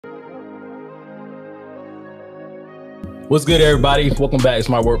What's good, everybody? Welcome back. It's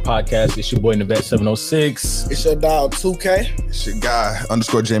My Work Podcast. It's your boy Navette 706. It's your dog 2K. It's your guy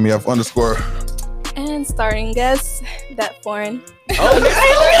 _Jamie F _ And starting guest, that foreign. Oh,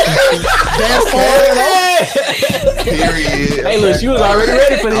 that foreign. Period. Hey, look, she was already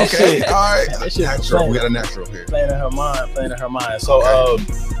ready for this shit. All right. That shit Natural. We got a natural here. Playing in her mind. So,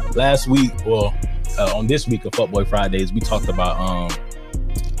 last week, on this week of Fuckboy Fridays, we talked about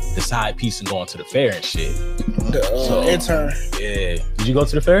the side piece and going to the fair and shit. The intern. Yeah. Did you go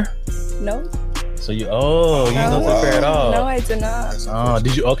to the fair? No. So you didn't go to the fair at all? No, I did not.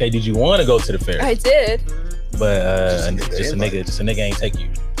 Did you? Okay. Did you want to go to the fair? I did. But just a nigga ain't take you.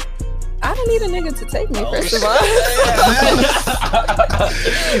 I don't need a nigga to take me, first of all.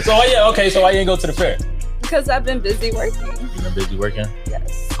 So why you didn't go to the fair? Because I've been busy working. You've been busy working?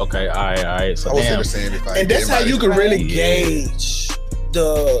 Yes. Okay, all right. So I was the same if I and that's how you can really Yeah. gauge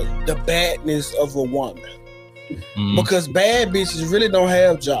the badness of a woman. Because bad bitches really don't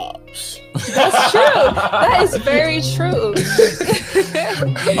have jobs. That's true. That is very true.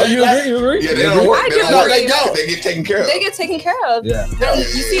 Oh, you agree? Yeah, they don't work. I They do don't work. agree. They don't. They get taken care of. They get taken care of. Yeah. And you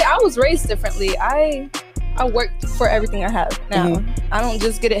see, I was raised differently. I worked for everything I have now. I don't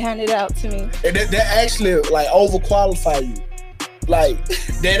just get it handed out to me. And that actually like overqualify you. Like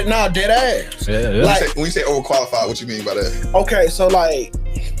dead ass. Yeah. Like, when you say overqualified, what you mean by that? okay, so like,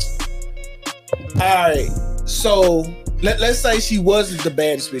 all right, so let's say she wasn't the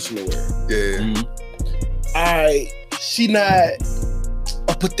baddest bitch in the world. Yeah. All right, she not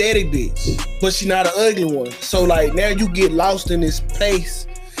a pathetic bitch, but she not an ugly one. So like now you get lost in this place,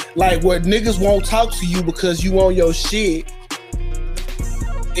 like where niggas won't talk to you because you on your shit.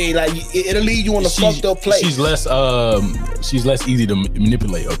 And like it'll leave you in a fucked up place. She's less easy to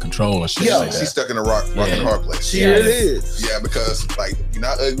manipulate or control and shit like that. She's stuck in a rock and hard place. She really is. Yeah, because like you're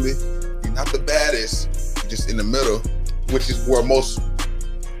not ugly, you're not the baddest, you're just in the middle, which is where most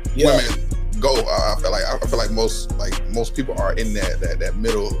women go. I feel like most people are in that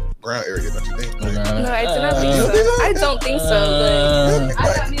middle ground area, don't you think? Like, No, I do not think so. I don't think so. But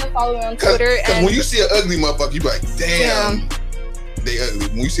I got me a follower on Twitter. Because when you see an ugly motherfucker, you be like, damn. They ugly.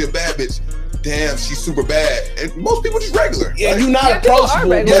 When you see a bad bitch, damn, she's super bad. And most people just regular. Yeah, like, you're not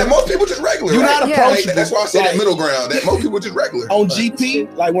approachable. Yeah, most people just regular. You're right? not approachable. Like, that's why I say that middle ground. That most people just regular. On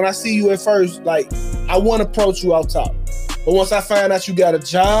GP, like when I see you at first, like I want to approach you out top, but once I find out you got a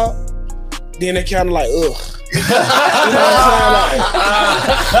job, then it kind of like ugh. You know what I'm saying?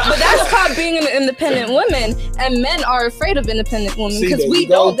 But that's called being an independent woman, and men are afraid of independent women See, because there we you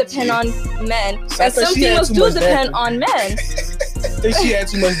go. don't depend on men, So I and thought some she had females too do much depend daiquiri. on men. I think she had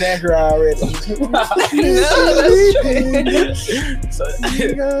too much daiquiri already. No, that's true. So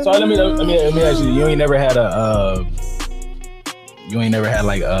let me ask you. You ain't never had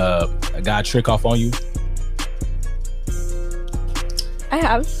like a guy trick off on you? I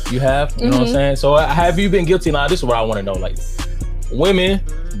have. You have? You know what I'm saying? So have you been guilty? Now this is what I want to know. Like, women,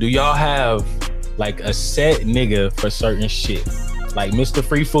 do y'all have like a set nigga for certain shit? Like Mr.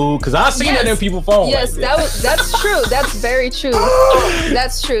 Free Food? Because I seen that in people's phones. Yes, like, that's true. That's very true.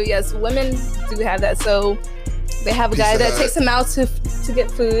 That's true. Yes, women do have that. So they have a guy that takes them out to get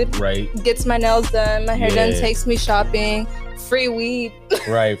food. Right. Gets my nails done, my hair done, Yeah. takes me shopping, free weed.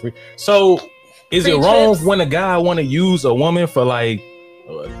 Right. So is Free it wrong trips. when a guy want to use a woman for like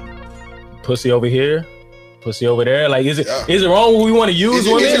pussy over here, pussy over there? Like, is it wrong when we want to use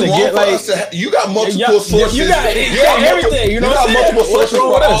women to get like? You got multiple sources. You got everything. You know you what I'm got saying? multiple What's sources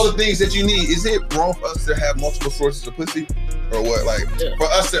wrong for with all us? the things that you need. Is it wrong for us to have multiple sources of pussy, or what? Like for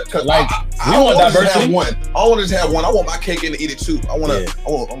us to, cause Like, I we don't want want to diversity. have one. I don't want to just have one. I want my cake and eat it too. I want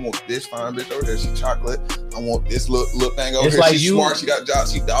this fine bitch over here. She chocolate. I want this little thing over It's here. like She's you- smart. She got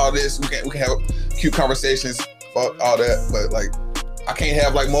jobs. She all this. We can have cute conversations about all that. But like, I can't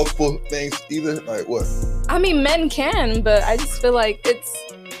have like multiple things either. Like what? I mean, men can, but I just feel like it's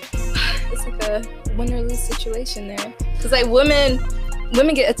like a win or lose situation there. Because like women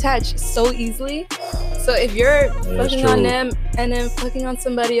get attached so easily. So if you're fucking on them and then fucking on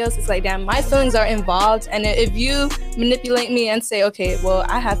somebody else, it's like, damn, my feelings are involved. And if you manipulate me and say, okay, well,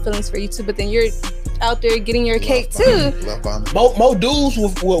 I have feelings for you too, but then you're out there getting your cake too. More dudes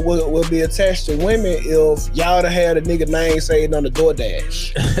will be attached to women if y'all to have a nigga name saved on the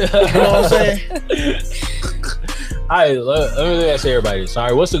DoorDash. You know what I'm saying? All right, let me ask everybody.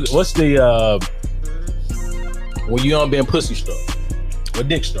 Sorry, what's the when you on being pussy struck or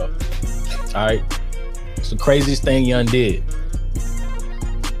dick struck? All right, what's the craziest thing you undid?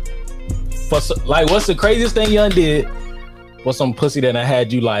 What's the craziest thing you undid for some pussy that I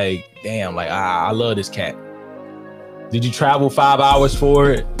had you like, damn, like I love this cat. Did you travel 5 hours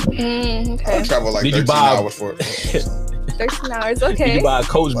for it? Okay. I travel like Did you 13 buy- hours for it. 13 hours. Did Okay. you buy a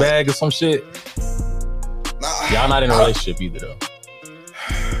Coach bag or some shit? Nah, Y'all not in a relationship either though.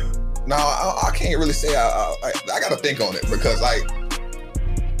 No, I can't really say. I gotta think on it because like.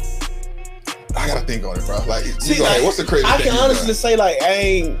 I gotta think on it, bro. Like, See, you know, like, what's the crazy I thing can you honestly done? say like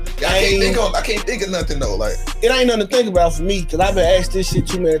I can't think of nothing though. Like, it ain't nothing to think about for me because I've been asked this shit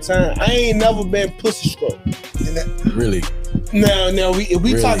too many times. I ain't never been pussy stroked. Really? Now, if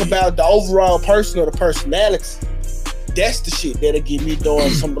we talk Really? about the overall person or the personality, that's the shit that'll get me doing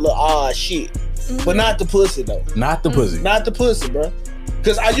some little odd shit. But not the pussy though. Not the pussy. Not the pussy, bro.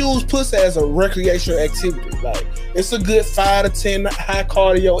 Because I use pussy as a recreational activity. Like, it's a good 5 to 10 high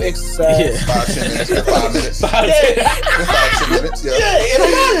cardio exercise. Yeah. 5-10 minutes. 5 minutes. 5 Yeah. 5-10 minutes. Yeah. Yeah, it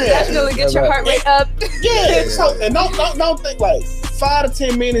ain't none of that. Definitely get your heart rate up. Yeah, so and don't think like 5 to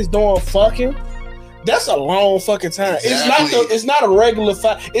 10 minutes doing fucking. That's a long fucking time. Exactly. It's not a regular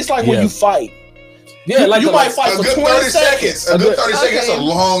fight. It's like when Yeah. you fight. Yeah, like you the- might fight A for good 20 30 seconds. seconds. A good 30 seconds. That's a Okay.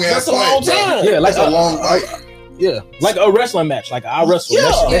 long ass That's a long fight, bro. time. Yeah, like That's a long fight. Yeah, like a wrestling match. Like I wrestle. Yeah.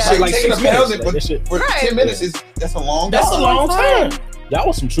 That shit like Taking 6 a minutes. thousand, Like, but that shit- for Right. 10 minutes that's a long That's time. a long time. Y'all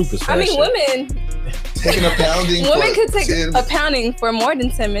was some troopers. For I that mean, shit. women Taking a pounding. women for could take 10 a pounding for more than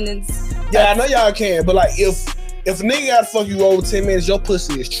 10 minutes. Yeah, I know y'all can, but like if a nigga gotta fuck you over 10 minutes, your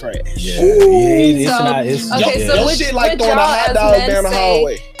pussy is trash. Yeah, Ooh. it's So, not. It's okay, yeah. so your would- shit like would throwing a y'all hot as dog men down the say-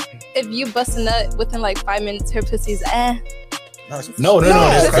 hallway. If you bust a nut within like 5 minutes, her pussy's No,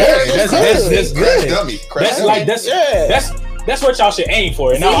 that's That's good. good. That's Crash good. dummy. Crash That's dummy. like that's Yeah. that's what y'all should aim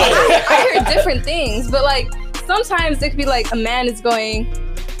for. And See, now I heard different things, but like sometimes it could be like a man is going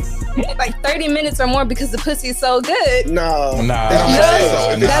like 30 minutes or more because the pussy is so good. No. Nah. They don't No, say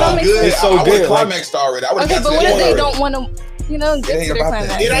so. If it's that so don't make good, sense. It's so I would good, have climaxed already. I would have Okay, got but to what the if end they already. don't want to, you know, It get ain't to their about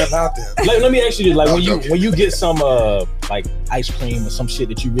climax? that. It ain't about that. let me ask you this: like I'm when joking. you get some like ice cream or some shit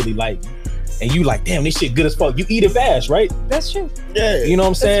that you really like, and you like, damn, this shit good as fuck. You eat it fast, right? That's true. Yeah. You know what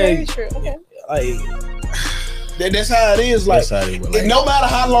I'm That's saying? very true. Okay. Like, That's how it is. Like, that's how it was, like- no matter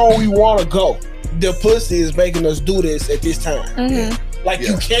how long we want to go, the pussy is making us do this at this time. Mm-hmm. Like,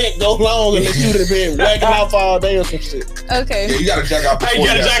 Yeah. you can't go long unless you have been whacking off all day or some shit. Okay. Yeah, you gotta jack out before Hey, you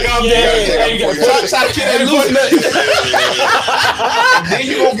gotta jack out. Yeah, You gotta you jack gotta- out before Try to get that loose nut. Then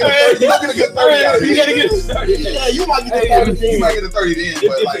you gonna get a 30. You gonna get a good 30 out of You it. gotta get started. Yeah, you might get Hey, that You 30 might get a 30 then, but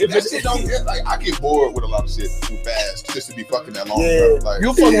If- like if- that if- shit don't get like I get bored with a lot of shit too fast just to be fucking that long, Yeah, bro. Like,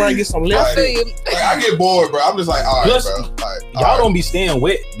 you fucking around and get some I lift. feel you. like, I get bored, bro. I'm just like, all right, Plus, bro. Like, Y'all don't be staying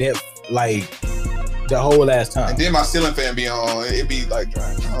wet that like the whole last time. And then my ceiling fan be on. It be like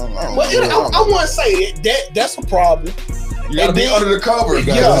dry. I don't Well, know. I want to say that's a problem. You gotta and be then- under the cover.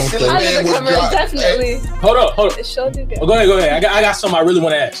 Yeah. Yeah, ceiling Under fan the was cover, dry. definitely. Hold up. It sure do good. Oh, go ahead. I got something I really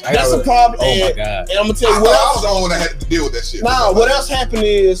want to ask. That's a problem. Oh my and, god. and I'm gonna I tell you thought what I was else. the only one that had to deal with that shit. Nah, what else happened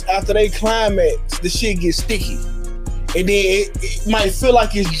is after they climax, the shit gets sticky. And then it might feel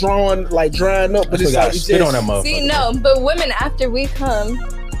like it's drying up, but That's it's what like got it's spit on just, that motherfucker. See, no, but women after we come,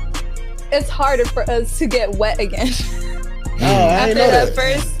 it's harder for us to get wet again. Oh, I After ain't know that that.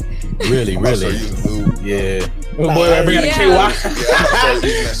 first, Really. I'm using lube. Yeah. Nah, Boy, I bring out a yeah. KY. Yeah, I'm gonna start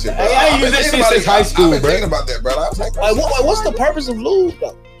using that shit, bro. I ain't I've used been that thinking shit about since it. high school, I've been bro. thinking about that, bro. I was like, What's the purpose of lube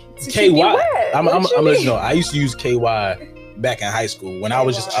though? to keep KY. you wet. I'm What gonna you let you mean? know. I used to use KY back in high school when I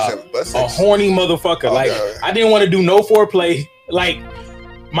was just She said, butt a sex. horny motherfucker. Okay. Like I didn't want to do no foreplay. Like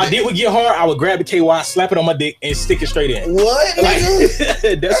my dick would get hard. I would grab the KY, slap it on my dick, and stick it straight in. What? Like, nigga?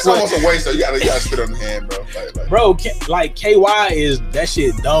 that's That's what, almost a waste. So you gotta spit on the hand, bro. Like, bro. Like KY is that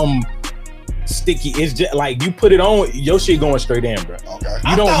shit dumb, sticky. It's just like you put it on, your shit going straight in, bro. okay.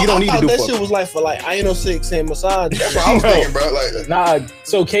 You don't need to do that fuck. shit was like for like anal sex and massage. That's what I was No. thinking, bro. Like, Nah,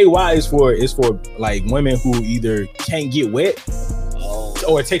 so KY is for like women who either can't get wet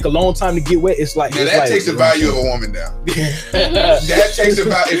or it take a long time to get wet. It's like now it's that like, takes the value of a woman down. Mm-hmm. That takes the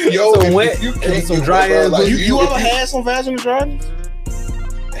value. If Some wet if you and can't some get dry wet, bro, ass, like, You ever if had some vaginal dryness?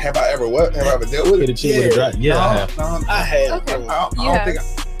 Have I ever what? Have I ever dealt with Hit a it? chick with a dry. Yeah, I have. No, I have. Okay. I don't You have.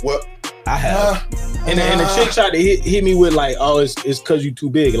 think. Well, I have. And the chick tried to hit me with like, oh, it's cause you too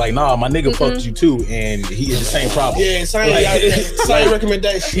big. Like, nah, my nigga fucked you too, and he is the same problem. Yeah, same, Like- same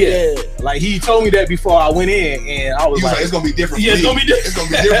recommendation. Yeah. Yeah. Like he told me that before I went in, and I was he was like, like, it's gonna be different. yeah, for it's me. gonna be different. It's gonna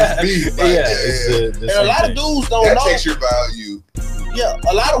be different for me. Like, yeah, yeah, it's yeah. the And a same lot of thing. dudes don't That know. takes your value. Yeah,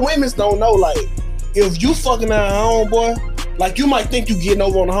 a lot of women don't know. Like, if you fucking our homeboy, like you might think you getting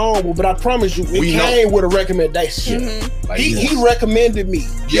over on the homeboy, but I promise you, it We know. came with a recommendation. Mhm. Like, He recommended me.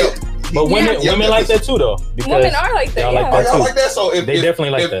 Yep. but women Yeah, women like that too though. Because Women are like that. y'all like Yeah. Oh, that y'all too. like that? So if They if,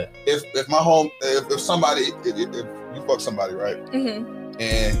 definitely like if, that. If my home, if somebody, if you fuck somebody, right, Mhm.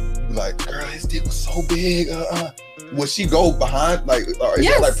 and like, girl, his dick was so big, would she go behind, like, or is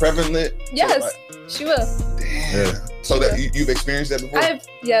Yes. that like prevalent? Yes, Like, she will. damn. Yeah. So that you've experienced that before? I've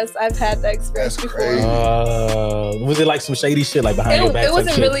had that experience That's before. crazy. Was it like some shady shit like behind your back? It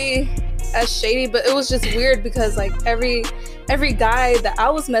wasn't shit? really as shady, but it was just weird because like every guy that I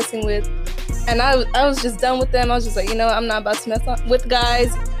was messing with, and I was just done with them. I was just like, you know, I'm not about to mess with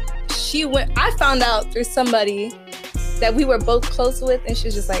guys. I found out through somebody that we were both close with, and she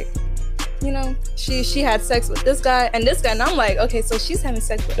was just like, you know, she had sex with this guy and this guy, and I'm like, okay, so she's having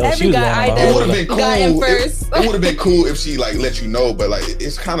sex with every guy I It would have been cool. Got in first. It would have been cool if she like let you know, but like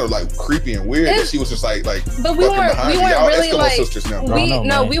it's kind of like creepy and weird that she was just like. But we weren't really like sisters now.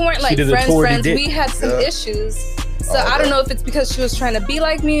 we weren't like friends. We had some issues. So I don't know if it's because she was trying to be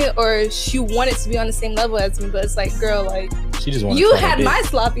like me or she wanted to be on the same level as me. But it's like, girl, like she just wanted you had my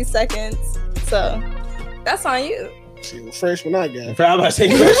sloppy seconds, so that's on you. She was fresh when I got it. I was about to say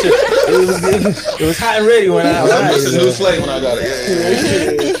it was hot and ready when I got it. It's a new slate when I got it.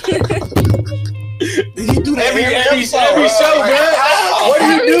 He do that every show, bro. What do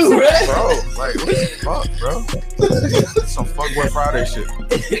you do, bro? Bro, like what the fuck, bro? Some fuckboy Friday shit.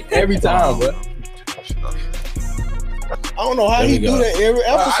 Every time, bro. I don't know how he do that every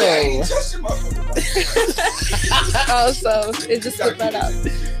episode. Oh, so it just slipped that out.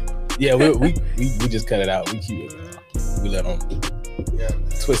 Yeah, we just cut it out. We keep it. We let them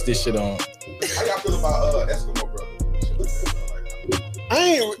twist this shit on. How y'all feel about Eskimo Brother?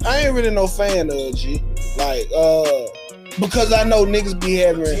 I ain't really no fan of G. Like, because I know niggas be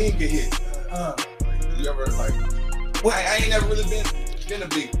having. He ain't get hit. You ever like? Well, I ain't never really been a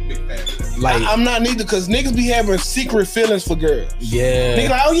big fan of that. Like, I'm not neither, because niggas be having secret feelings for girls. Yeah. Niggas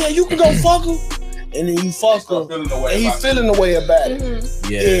like, oh yeah, you can go fuck her, and then you fuck her, and he feeling the way about it.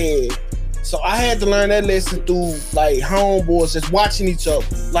 Mm-hmm. Yeah. So I had to learn that lesson through like homeboys just watching each other.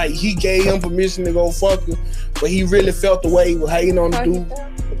 Like he gave him permission to go fuck her, but he really felt the way he was hating on the dude.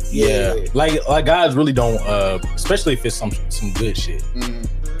 Yeah. Like guys really don't, especially if it's some good shit. Mm-hmm.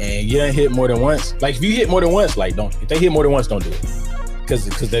 And you done hit more than once. Like if you hit more than once, like don't. If they hit more than once, don't do it. Because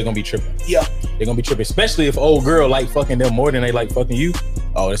they're gonna be tripping. Yeah. They're gonna be tripping, especially if old girl like fucking them more than they like fucking you.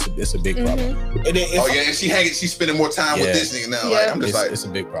 Oh, it's a big problem. And then and she's spending more time with this nigga now. Like I'm just it's a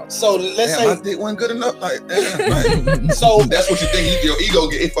big problem. So let's say my dick wasn't good enough. Like, so that's what you think. Your ego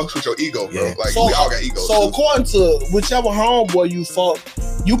it fucks with your ego, bro. Yeah. Like we all got egos. So according to whichever homeboy you fuck,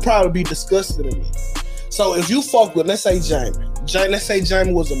 you probably be disgusted at me. So if you fuck with, let's say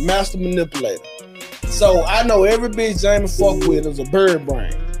Jamie was a master manipulator. So I know every bitch Jamie fuck with is a bird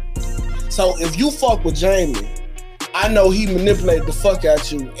brain. So if you fuck with Jamie, I know he manipulated the fuck out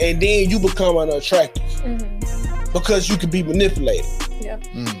you, and then you become unattractive because you can be manipulated. Yeah.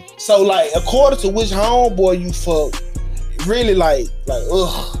 So like, according to which homeboy you fuck, really like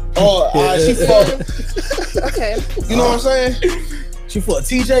ugh, or she fuck. Okay. You know what I'm saying? She fuck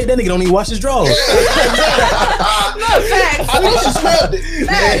TJ. That nigga don't even wash his drawers. No, facts. I think she smelled it.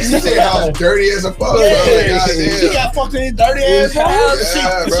 Yeah, she said I was dirty as a fuck. She got fucked in his dirty ass house. She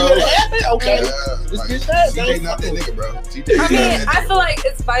let it happen? Okay. This bitch TJ not that nigga, bro. I mean, I feel like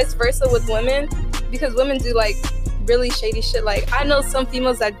it's vice versa with women because women do like really shady shit. Like I know some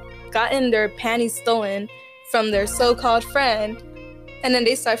females that gotten their panties stolen from their so-called friend, and then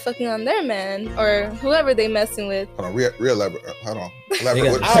they start fucking on their man or whoever they messing with. Hold on, elaborate. Hold on.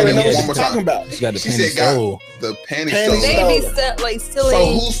 Elaborate. I already know what you're talking about. She got the panties stolen. The panties stolen. They be like stealing. So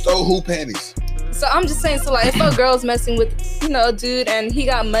who stole who panties? So I'm just saying, so like if a girl's messing with, you know, a dude and he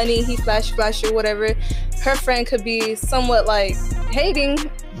got money, he flash or whatever, her friend could be somewhat like hating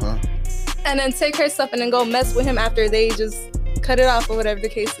and then take her stuff and then go mess with him after they just cut it off or whatever the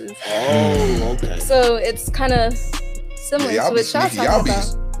case is. Oh, okay. So it's kind of similar to what y'all talking about.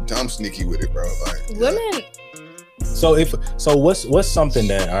 Y'all be dumb sneaky with it, bro. Like women. So what's something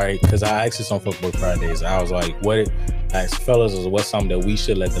that, all right, because I asked this on Fuckboy Fridays, I was like, I asked fellas, what's something that we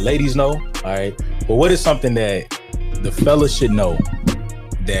should let the ladies know, all right? But what is something that the fellas should know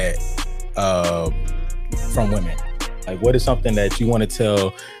that from women? Like, what is something that you want to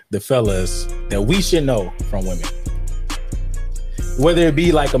tell the fellas that we should know from women? Whether it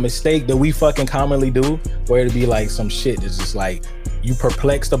be like a mistake that we fucking commonly do, or it be like some shit that's just like you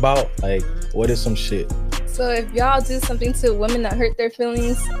perplexed about, like what is some shit? So if y'all do something to women that hurt their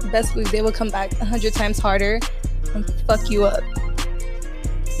feelings, best believe they will come back 100 times harder and fuck you up.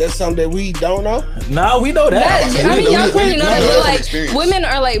 That's something that we don't know? Nah, we know that. I mean, y'all clearly know that, but like women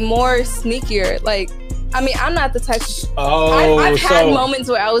are like more sneakier. Like, I mean, I'm not the type of, I've had moments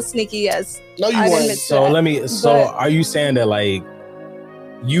where I was sneaky, yes. No, you weren't. So are you saying that like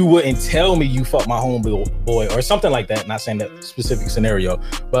you wouldn't tell me you fucked my homeboy or something like that? Not saying that specific scenario,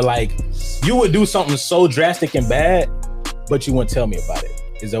 but like you would do something so drastic and bad, but you wouldn't tell me about it.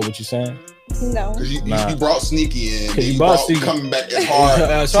 Is that what you're saying? No. Because you brought sneaky in. You You brought brought sneaky. coming back as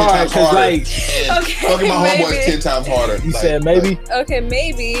hard. Sorry, 10 times because harder. like Okay, Fucking my homeboys maybe. 10 times harder. you said, maybe. Okay,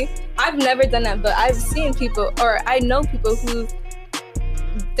 maybe. I've never done that, but I've seen people, or I know people who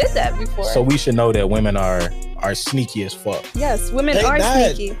did that before. So we should know that women are sneaky as fuck. Yes, women They are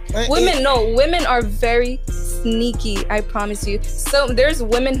died. sneaky. Man, Women are very sneaky, I promise you. So there's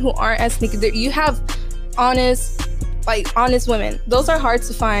women who aren't as sneaky. You have honest women. Those are hard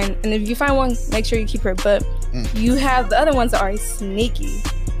to find. And if you find one, make sure you keep her. But you have the other ones that are sneaky.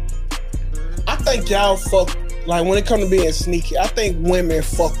 I think y'all fuck, like when it comes to being sneaky, I think women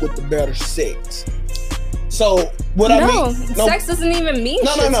fuck with the better sex. So what I mean, sex doesn't even mean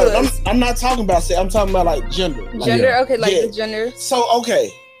no, shit no, to us. I'm not talking about sex. I'm talking about like gender. Like, Gender, okay, like Yeah. the gender. So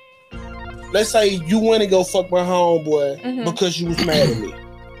okay, let's say you went and go fuck my homeboy Mhm. because you was mad at me.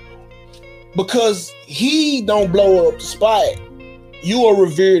 Because he don't blow up the spot, you are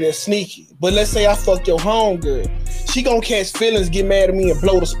revered as sneaky. But let's say I fuck your homegirl, she gonna catch feelings, get mad at me, and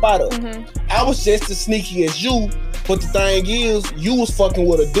blow the spot up. Mhm. I was just as sneaky as you, but the thing is, you was fucking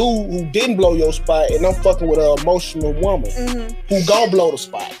with a dude who didn't blow your spot, and I'm fucking with an emotional woman Mhm. who gon' blow the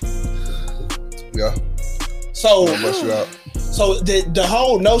spot. Yeah. So, I'll bust you out. so the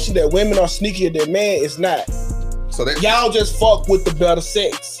whole notion that women are sneakier than men is not. So they, Y'all just fuck with the better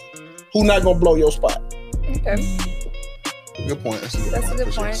sex, who not gonna blow your spot. Okay. good point. That's That's a good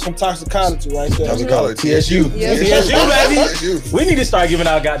for sure. point. Some toxicology right there. Toxicology. TSU. Yeah. TSU, baby. TSU. We need to start giving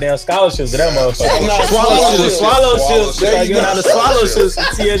out goddamn scholarships to that motherfucker. Nah, Swallow swallow ships. There Start you giving go. out the swallow ships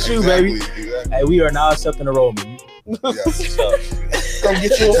to TSU, baby. Exactly. Hey, we are now accepting enrollment. Yeah. So, Come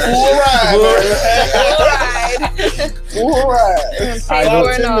get you a full ride, Alright. full ride. Pay I know.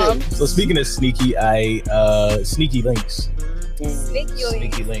 for it all. so speaking of sneaky, sneaky links.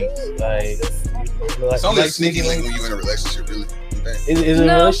 Sneaky links. Like, It's only a sneaky link when you're in a relationship, really. You think? Is it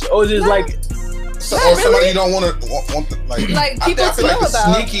No. a relationship? Or is it No. like So, Not or somebody really. you don't want to like. Like, I people feel to like know the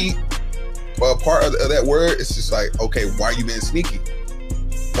about. sneaky part of that word is just like, okay, why you being sneaky?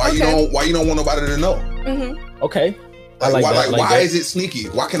 Why you Okay. don't want nobody to know? Mhm. okay? I like why, that. Like why that. is it sneaky?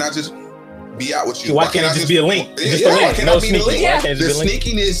 Why can't I just be out with you? Why can't it just be a link? Yeah, Just yeah, a why link. can't No I be the sneaky. link? Why can't it The just be a link?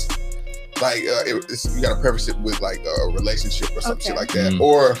 sneakiness, like you got to preface it with like a relationship or some Okay. shit like that, Mm.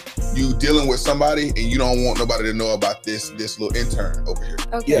 or you dealing with somebody and you don't want nobody to know about this little intern over here.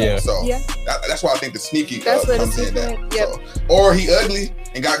 Okay. Yeah. So Yeah. that's why I think the sneaky That's where the comes in. sneaky That link- yep. so, or he ugly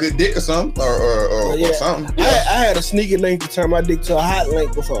and got good dick or something, or Yeah. something. I had a sneaky link to turn my dick to a hot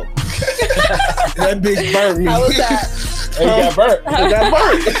link before. That bitch burnt me. How was that? Hey, you got burnt. It got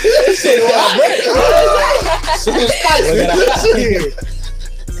burnt. Shit got burnt. It was spicy. Shit.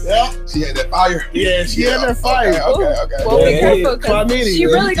 Yeah. She had that fire. Yeah, she had that fire. Okay. Well, be Yeah, careful, 'cause chlamydia. she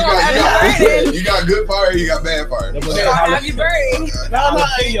really gonna have you burning. You got good fire, you got bad fire. That She was gonna have you burning. No, no,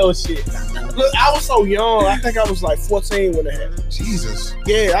 Yo, shit. look, I was so young. I think I was like 14 when it happened. Jesus.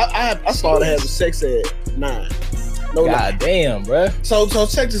 Yeah, I started having sex at 9. No lie. God damn, bruh. So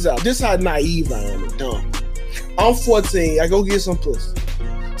check this out. This is how naive I am and dumb. I'm 14. I go get some pussy.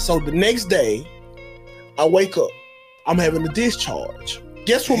 So the next day, I wake up. I'm having a discharge.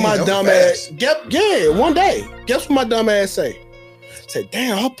 Guess what Damn, my that was dumb fast. ass? Yeah, one day. Guess what my dumb ass say? Say,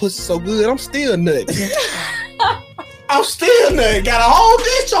 damn, her pussy so good. I'm still nutting. I'm still nutting. Got a whole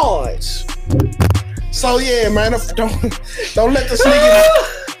discharge. So yeah, man, don't let the sneaky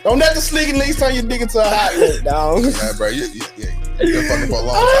don't let the sneaky links turn your dick into a hot link, dog. Nah, bro, you been fucking for a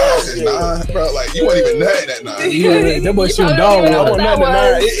long time. Since Yeah. 9, bro. Like you wasn't even nutting at 9. Yeah, that boy You shooting probably dog don't even I know water. want what nothing to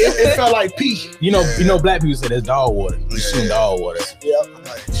that nine. was. It felt like pee. You know, black people say that's dog water. You Yeah. shooting dog water. Yep.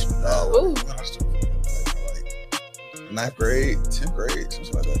 Like, Ooh. like 9th grade, 10th grade,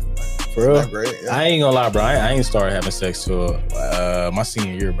 something like that. For real? 9th grade, yeah. I ain't gonna lie, bro. I ain't started having sex till my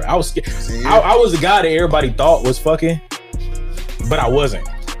senior year, bro. I was scared. See, I was the guy that everybody thought was fucking, but I wasn't.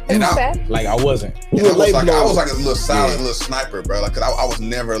 and I, Okay. Like I wasn't. You I were was late like bloomer. a little silent Yeah. little sniper, bro. Like, cause I was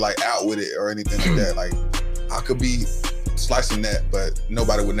never like out with it or anything like that. Like, I could be slicing that, but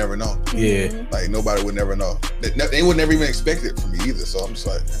nobody would never know. Yeah. Mhm. Like, nobody would never know. They would never even expect it from me either. So I'm just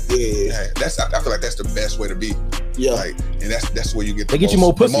like, Yeah. hey, I feel like that's the best way to be. Yeah. Like, and that's where you get the They get most, you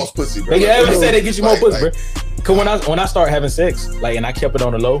more the pussy. most pussy, bro. They Like, ever say they get you more like- pussy, like- bro. Cause when I started having sex, like, and I kept it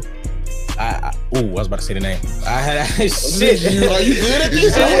on the low. I was about to say the name. I had shit. Are you good at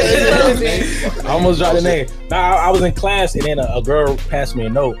this? Yeah. I almost dropped the name. Nah, I was in class and then a girl passed me a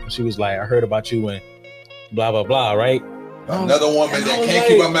note. She was like, "I heard about you and blah blah blah," right? Another woman that I was can't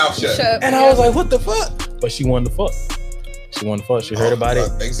keep like- her mouth shut. Shut- And I was like, "What the fuck?" But she wanted to fuck. She wanted to fuck. She heard about it.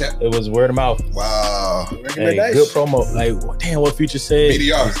 Exactly. It was word of mouth. Wow. Hey, good promo. Like, damn, what Future said.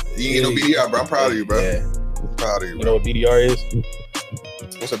 BDR. You ain't get no BDR, bro. I'm proud of you, bro. Yeah. I'm proud of you, You bro. know what BDR is?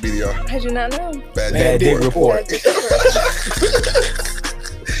 What's a BDR? I do not know. Bad Dick report. Bad dick report.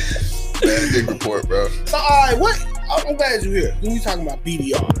 Bad dick report, bro. So, all right, what? I'm glad you're here. When we talking about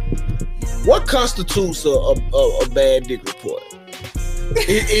BDR, what constitutes a bad dick report?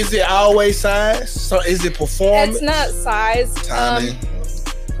 Is it always size? So, is it performance? It's not size. Timing.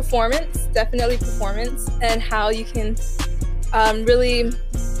 Performance, definitely performance, and how you can really.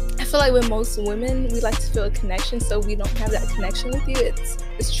 I feel like with most women, we like to feel a connection, so we don't have that connection with you.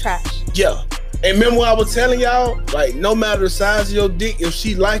 It's trash. Yeah. And remember what I was telling y'all? Like, no matter the size of your dick, if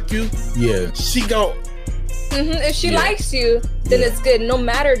she like you, Yeah. she gon' If she Yeah. likes you, then it's good, no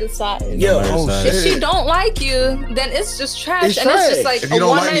matter the size. Yeah. Oh, If she don't like you, then it's just trash, It's and it's just trash. like If a you don't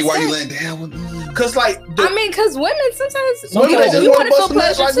one like me, night why you stand. laying down with me? cause like I mean, because women sometimes women Sometimes just you wanna want to feel bust a nut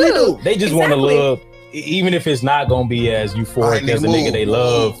pleasure like we too. do. They just want to Exactly. love, even if it's not gonna be as euphoric as a nigga they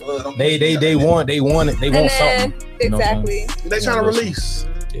love. They want it. They want And something. then You know what I'm exactly, They trying to release.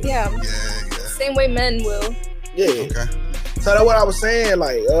 yeah, Yeah. same way men will. Yeah. Okay. So that's what I was saying.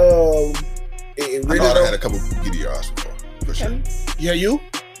 Like, it I really know I've don't. had a couple BDRs before, for sure. Okay. Yeah, you.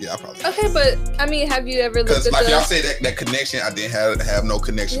 Yeah, I probably. Okay, but I mean, have you ever looked Because at like y'all the? said, that connection, I didn't have no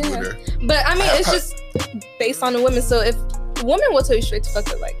connection with her. But I mean, I- it's I- just based on the women. So if a woman will tell you straight to fuck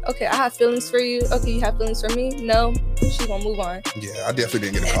her, like, okay, I have feelings for you. Okay, you have feelings for me. No, she's gonna move on. Yeah, I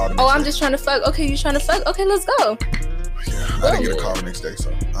definitely didn't get a call. The Oh, next I'm day. just trying to fuck. Okay, you trying to fuck? Okay, let's go. Yeah, I didn't get a call the next day,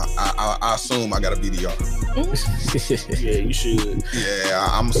 so I assume I got a BDR. Yeah, you should. Yeah,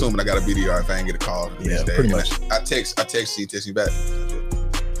 I'm assuming I got a BDR if I ain't get a call the Yeah, next day. pretty And much. I text you, text me back.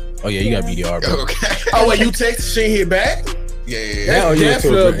 Oh yeah, you got BDR, bro. Okay. Oh, wait, you text she ain't hit back? Yeah. Oh, yeah,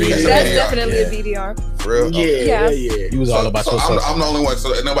 definitely. That's That's BDR. definitely Yeah. a BDR. For real? Yeah, Okay. yeah, Yeah. yeah. You was all about so your I'm the only one,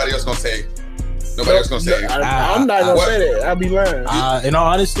 so nobody else gonna say. Nobody else gonna say. I'm not gonna What? say that. I'll be lying. In all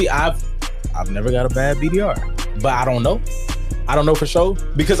honesty, I've never got a bad BDR, but I don't know. I don't know for sure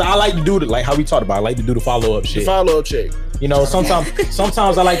because I like to do the like how we talked about. I like to do the follow up shit. Follow up check. You know,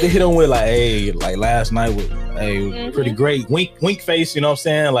 sometimes I like to hit them with like, hey, like last night with, hey, pretty great, wink face. You know what I'm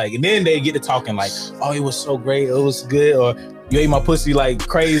saying? Like, and then they get to talking like, oh, it was so great, it was good, or you ate my pussy like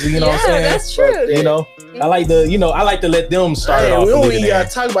crazy. You know what I'm saying? That's true. You know, I like to let them start Hey, off. we a don't little even there.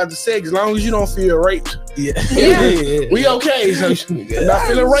 gotta talk about the sex as long as you don't feel raped. Yeah. Yeah. We okay. So not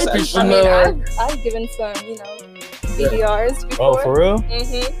feeling rapish. I no. mean, I've given some, BDRs before. Oh, for real?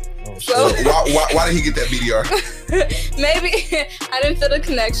 Mm-hmm. Oh, So- shit. Why did he get that BDR? Maybe I didn't feel the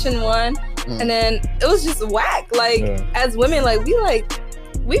connection one, and then it was just whack. Like Yeah. as women,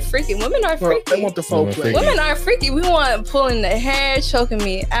 we freaky. Women are Well, freaky. they want the phone Women play. freaky. Women are freaky. We want pulling the hair, choking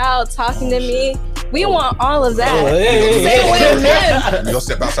me out, talking to me. We want all of that. Oh, hey, Same way men. You gonna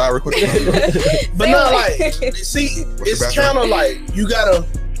step outside real quick? But Same not way. like, see, What's it's the background? kind of like you gotta.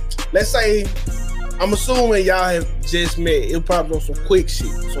 Let's say, I'm assuming y'all have just met. It probably on some quick shit,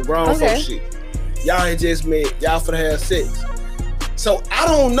 some grown Okay. folk shit. Y'all had just met. Y'all finna have sex. So I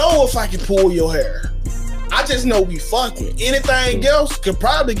don't know if I can pull your hair. I just know we fucking. Anything else could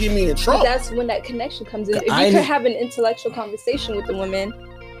probably get me in trouble. That's when that connection comes in. If you I could kn- have an intellectual conversation with the woman,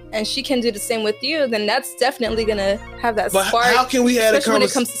 and she can do the same with you, then that's definitely gonna have that But spark. how can we have a especially when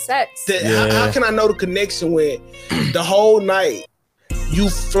it conversation? comes to sex. Yeah. How can I know the connection when the whole night you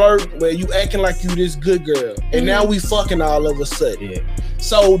flirt, where you acting like you this good girl, and now we fucking all of a sudden? Yeah.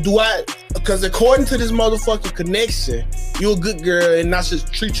 So do I? Because according to this motherfucking connection, you a good girl, and I should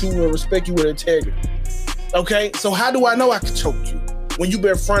treat you and respect you with integrity. Okay, so how do I know I can choke you when you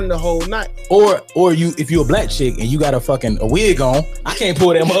been fronting the whole night? Or you, if you a black chick and you got a wig on, I can't pull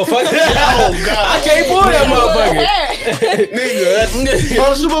that motherfucker. Oh, God. I can't pull that motherfucker. Nigga, that's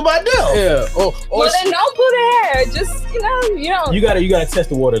punishable about that. Yeah. Or Well, then don't put the hair. Just you don't. you gotta test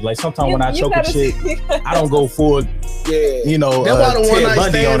the waters. Like sometimes when I choke a gotta- chick, you gotta- I don't go full, Yeah, you know, that's why the one Ted night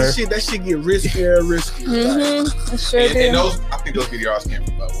Bundy on stand her. and shit, that shit get riskier and riskier. Mhm. I sure And do. those, I think those BDRs came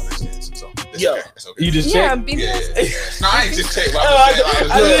from one night stands. So it's Yeah. okay. It's okay. You just Yeah, check. BDS. Yeah. No, I ain't just check. But Oh, I'm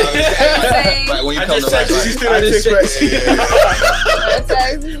just saying, like, when you I come just to texted, like, she still I ain't just text back.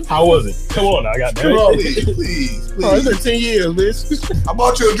 That's How was it? Come on, I got Come on. that. please. Oh, it's been 10 years, bitch. I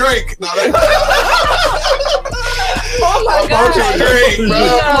bought you a drink. No, that, Oh my I bought you a god. drink, bro.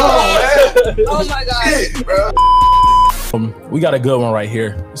 No. Come on, man. Oh my god. Shit, bro. We got a good one right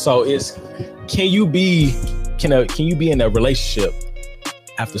here. So it's, can you be in a relationship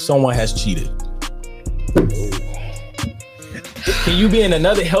after someone has cheated? Can you be in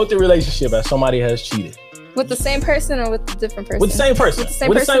another healthy relationship after somebody has cheated? With the same person or with a different person? With the same person.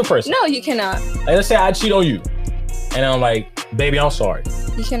 With the same person? No, you cannot. Like, let's say I cheat on you, and I'm like, baby, I'm sorry.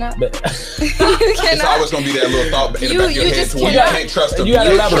 You cannot. But You It's cannot. always gonna be that little thought in the back of your You head just to where you cannot. can't trust them. You gotta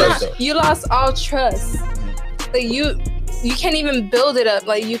can't elaborate, trust though. them. You lost all trust. Like you can't even build it up.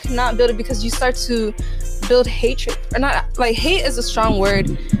 Like you cannot build it because you start to build hatred, or not. Like hate is a strong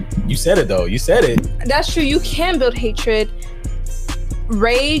word. You said it though. You said it. That's true. You can build hatred,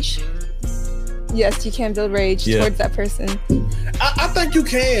 rage. Yes, you can build rage towards that person. I think you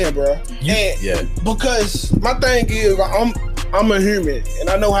can, bro. Because my thing is, I'm a human, and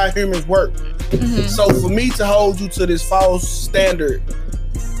I know how humans work. Mm-hmm. So for me to hold you to this false standard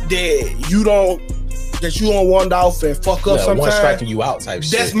that you don't wander off and fuck up sometimes, one striking you out type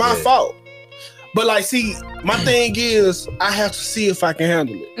shit. That's my fault. But like, see, my thing is, I have to see if I can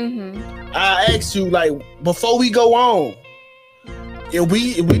handle it. Mm-hmm. I ask you, like, before we go on, if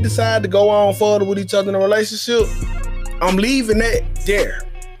we decide to go on further with each other in a relationship, I'm leaving that there.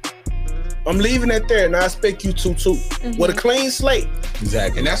 I'm leaving it there, and I expect you to too, with a clean slate.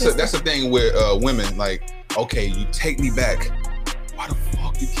 Exactly. And that's the thing with women. Like, okay, you take me back. Why the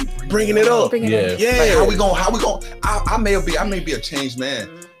fuck you keep bringing it up? Yeah. Like, how we going? I may be a changed man.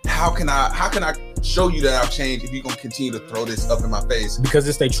 How can I show you that I've changed if you're gonna continue to throw this up in my face? Because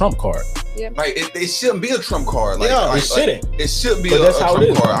it's their trump card. Yep. Like it shouldn't be a trump card. Like, it shouldn't. It should be a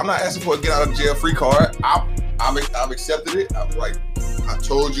trump card. I'm not asking for a get out of jail free card. I've accepted it. I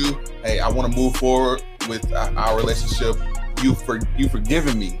told you, hey, I want to move forward with our relationship. You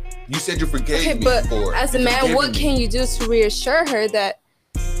forgiven me. You said you forgave me. But before. As a man, what can you do to reassure her that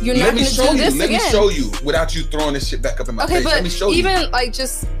you're not going to do this again? Let me show you without you throwing this shit back up in my face. Let me show you. Even like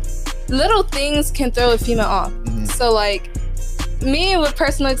just little things can throw a female off. Mm-hmm. So like me with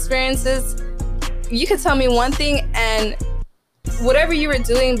personal experiences, you could tell me one thing and whatever you were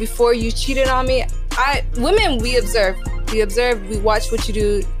doing before you cheated on me, women, we observe, we watch what you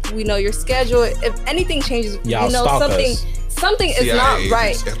do, we know your schedule. If anything changes, we know something is not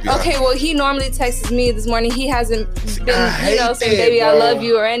right. Okay, well, he normally texts me this morning. He hasn't been, saying, baby, I love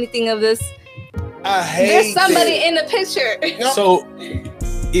you or anything of this. There's somebody in the picture. So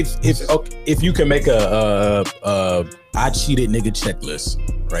if you can make a I cheated nigga checklist,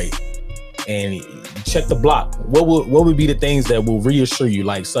 right? And check the block. What would be the things that will reassure you,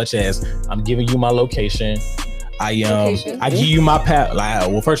 like such as I'm giving you my location. I give you my pat. Like,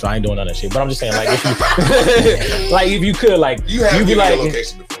 well, first of all, I ain't doing none of that shit. But I'm just saying, like, if you, like, if you could, like, you'd be like,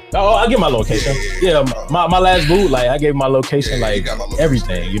 oh, I give my location. Yeah, my last boot, like, I gave my location, like,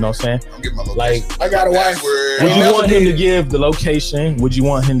 everything. You know what I'm saying? I'm getting my location. Like, I got a wife. Would you want him to give the location? Would you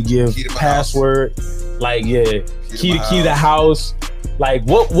want him to give password? Like, key to the house. Like,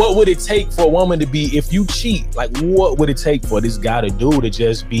 what would it take for a woman to be, if you cheat, like, what would it take for this guy to do to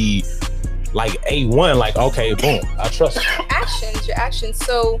just be like A1, like, okay, boom, I trust you. Your actions.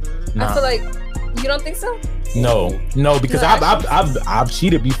 So I feel like, you don't think so? No, because I've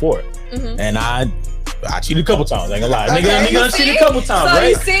cheated before, and I cheated a couple times. I ain't gonna lie, nigga cheated a couple times, so right?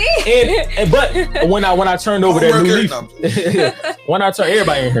 You see? And but when I turned over that new leaf, when I turned,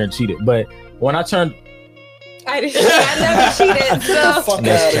 everybody in here cheated, but when I turned. I never cheated. So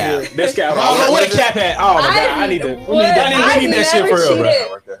this cap. What a cap at? Oh my god! I need that shit for real,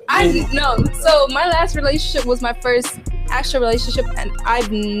 bro. So my last relationship was my first actual relationship, and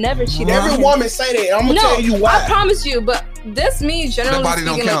I've never cheated. Every woman say that. I'm gonna tell you why. I promise you, but this me generally speaking,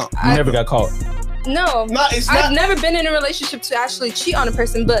 don't count. You never got caught. No, I've never been in a relationship to actually cheat on a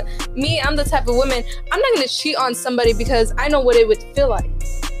person. But me, I'm the type of woman. I'm not gonna cheat on somebody because I know what it would feel like.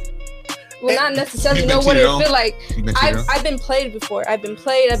 Well, not necessarily know what it feel like. I've been played before. I've been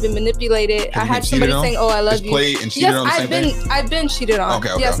manipulated. I had somebody saying, "Oh, I love you." I've been cheated on.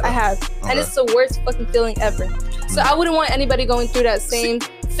 Yes, I have, and it's the worst fucking feeling ever. So I wouldn't want anybody going through that same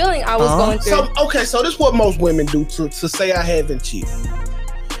feeling I was going through. So this is what most women do to say I haven't cheated.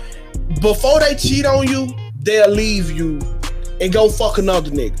 Before they cheat on you, they'll leave you and go fuck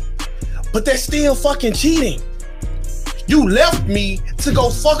another nigga, but they're still fucking cheating. You left me to go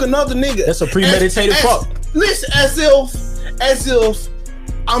fuck another nigga. That's a premeditated fuck. Listen, as if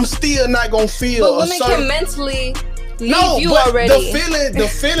I'm still not gonna feel. But women can mentally leave you already. The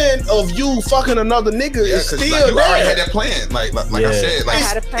feeling of you fucking another nigga is still there. You already had that plan. Like I said, like I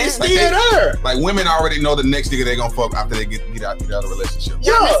had a plan. It's still there. Like women already know the next nigga they gonna fuck after they get out of the relationship.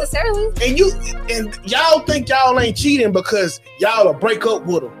 Not necessarily. And y'all think y'all ain't cheating because y'all will break up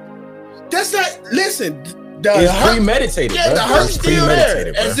with them. That's not. Listen. It's premeditated. Yeah, the hurt's still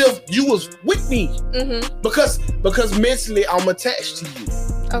there, as if you was with me. Because mentally I'm attached to you.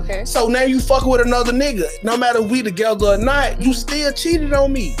 Okay. So now you fucking with another nigga. No matter if we together or not, you still cheated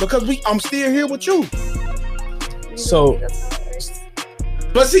on me because I'm still here with you. So,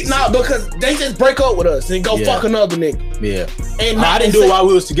 but see, because they just break up with us and go fuck another nigga. Yeah. And I didn't do it while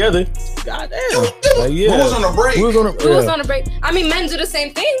we was together. Goddamn. Like, Who was on a break? Who was on a break? I mean, men do the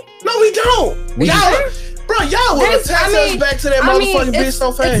same thing. No, we don't. Bro, y'all would attach us back to that motherfucking bitch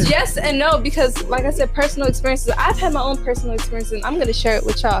so fast. It's yes and no, because like I said, personal experiences. I've had my own personal experiences, and I'm gonna share it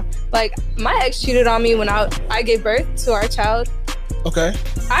with y'all. Like, my ex cheated on me when I gave birth to our child. Okay.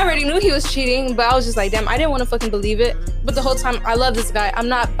 I already knew he was cheating, but I was just like, damn, I didn't want to fucking believe it. But the whole time, I love this guy. I'm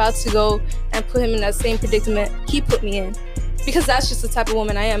not about to go and put him in that same predicament he put me in, because that's just the type of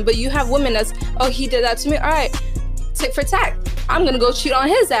woman I am. But you have women that's, oh, he did that to me. All right, tick for tack. I'm gonna go cheat on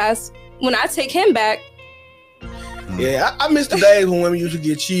his ass when I take him back. Yeah, I miss the days when women used to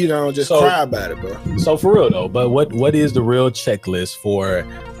get cheated on, just cry about it, bro. So for real though, but what is the real checklist for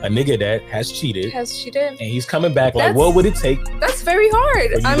a nigga that has cheated? And he's coming back. Like, what would it take? That's very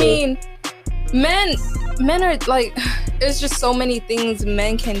hard. I mean, men are like, there's just so many things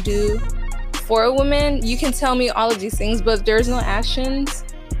men can do for a woman. You can tell me all of these things, but if there's no actions,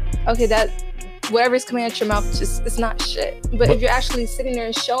 okay, that whatever's coming out your mouth just, it's not shit. But if you're actually sitting there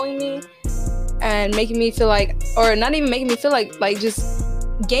and showing me and making me feel like, or not even making me feel like just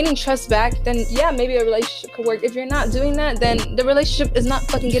gaining trust back, then yeah, maybe a relationship could work. If you're not doing that, then the relationship is not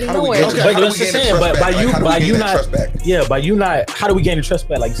fucking getting nowhere. But that's just saying, but by you not, how do we gain the trust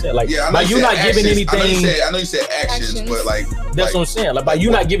back? Like you said, like by you not giving anything. I know you said actions, but like that's what I'm saying. Like by you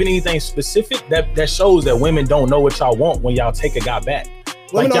not giving anything specific, that shows that women don't know what y'all want when y'all take a guy back.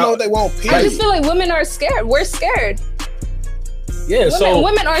 Women don't know what they want. Period. I just feel like women are scared. We're scared. Yeah,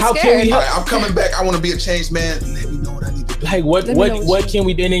 women are scared. I'm coming back. I want to be a changed man. Let me know what I need to do. Like what can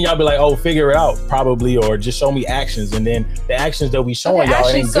we do? And then y'all be like, oh, figure it out, probably, or just show me actions. And then the actions that we showing y'all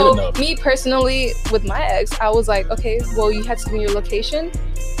ain't good enough. Me personally, with my ex, I was like, okay, well, you had to give me your location.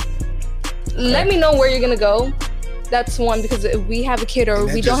 Let me know where you're gonna go. That's one, because if we have a kid or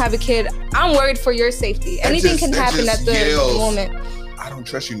we don't have a kid, I'm worried for your safety. Anything can happen at the moment. I don't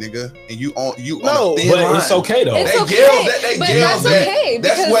trust you, nigga. And you on no, but line. It's okay though. It's okay. That's okay.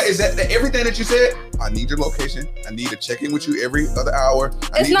 That's what is that everything that you said. I need your location. I need to check in with you every other hour.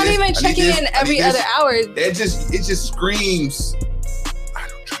 It's not even checking in every other hour. It just screams. I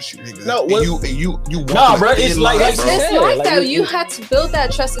don't trust you, nigga. No, and you nah, bro. It's like that. You had to build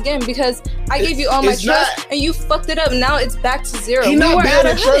that trust again, because I gave you all my trust and you fucked it up. Now it's back to zero. He's not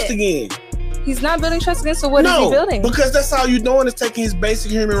building trust again. He's not building trust again, so what is he building? Because that's all you're doing is taking his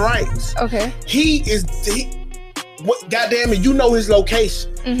basic human rights. Okay. Goddamn it, you know his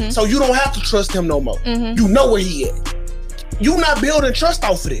location. So you don't have to trust him no more. You know where he at. You not building trust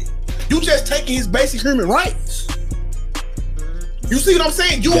off of it. You just taking his basic human rights. You see what I'm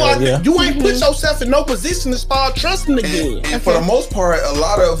saying? You ain't put yourself in no position to start trusting again. And for the most part, a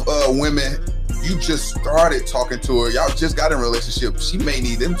lot of women, you just started talking to her. Y'all just got in a relationship. She may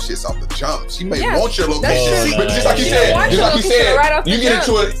need them shits off the jump. She may want your location. But just like you said, you get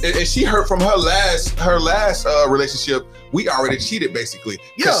into it, and she hurt from her last relationship. We already cheated basically.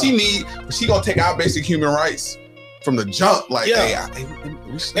 Because she gonna take our basic human rights from the jump. Like,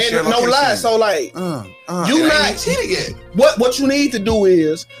 and no lie. So like, you not cheated yet. What you need to do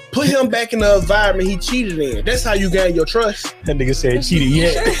is put him back in the environment he cheated in. That's how you gain your trust. That nigga said cheated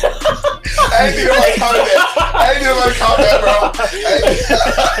yet. I ain't need nobody caught that, bro.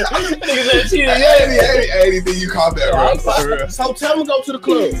 Nigga said cheated yet. I ain't think you caught that, bro. So tell him to go to the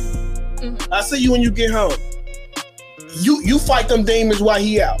club. I see you when you get home. You fight them demons while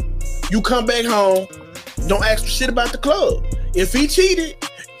he out. You come back home. Don't ask for shit about the club. If he cheated,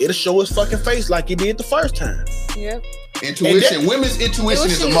 it'll show his fucking face like he did the first time. Yep. Intuition. Women's intuition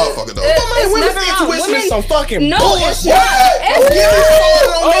is a motherfucker though. Women's intuition is some fucking bullshit.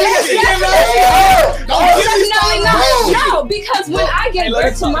 No, because when I gave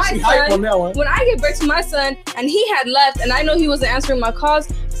birth to my son, and he had left, and I know he wasn't answering my calls,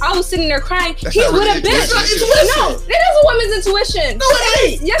 I was sitting there crying. He would have been. No, it is a woman's intuition. No,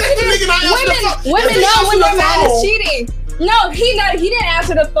 it ain't. Yes, it is. Women know when their man is cheating. No, he didn't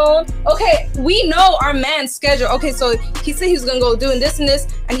answer the phone. Okay, we know our man's schedule. Okay, so he said he was gonna go doing this and this,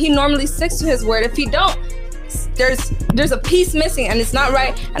 and he normally sticks to his word. If he don't, there's a piece missing, and it's not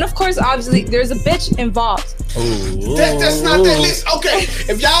right. And of course, obviously, there's a bitch involved. That's not that list. Okay,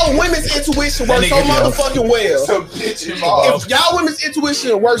 if y'all women's intuition works so motherfucking well, if y'all women's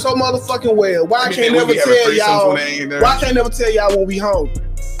intuition works so motherfucking well, why can't never tell y'all? Why can't never tell y'all when we hungry?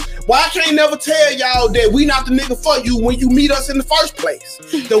 Why can't I never tell y'all that we not the nigga for you when you meet us in the first place?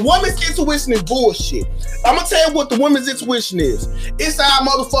 The woman's intuition is bullshit. I'm gonna tell you what the woman's intuition is. It's our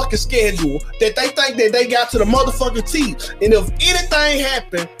motherfucking schedule that they think that they got to the motherfucking T. And if anything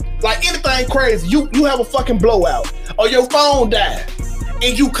happen, like anything crazy, you have a fucking blowout or your phone died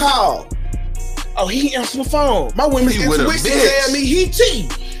and you call. Oh, he answered the phone. My women's intuition tell me he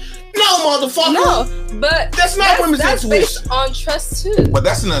cheated. No, motherfucker. No, but That's not women's that's intuition. based on trust too. But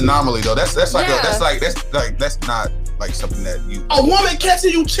that's an anomaly though. That's like Yeah. that's not like something that you. A woman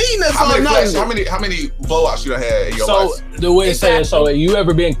catching you cheating, that's How many anomaly. how many blowouts you done had in your So life? the way it's saying, so Exactly. you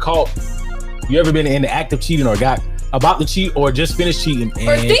ever been caught? You ever been in the act of cheating or got about to cheat or just finished cheating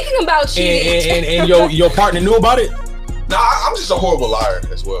Or thinking about cheating. and your partner knew about it? No, I'm just a horrible liar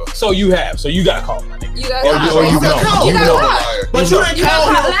as well. So you have. So you got caught, my nigga. You got Or caught. you got know. caught. You You got know. caught. Liar. But you didn't You got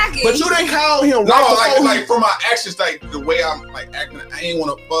call caught him. lacking. But you didn't call him No, right before like for my actions, like the way I'm like acting, I ain't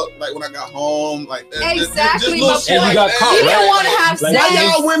want to fuck. Like when I got home, like Exactly, little my shit point. like You got that. caught, You didn't right? want to have Like, Why sex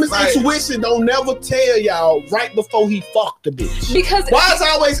y'all women's Right. intuition don't never tell y'all right before he fucked the bitch? because Why is it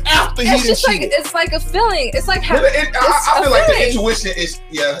always after he it's done just like cheated? it's like a feeling. It's like But I feel like the feeling. intuition is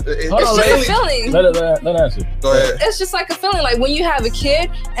Hold on, it's It's really. a feeling. Let answer. Go ahead. It's just like a feeling. Like when you have a kid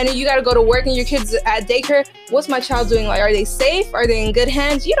and then you got to go to work and your kid's at daycare. What's my child doing? Like, are they safe? Are they in good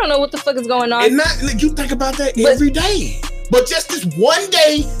hands? You don't know what the fuck is going on. And not like, you think about that But- every day. But just this one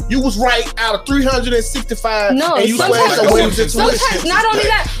day, you was right out of 365, No, and you swear sometimes- it's a women's intuition. Sometimes, not only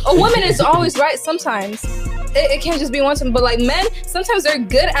that, a woman is always right. Sometimes it can't just be one time. But like men, sometimes they're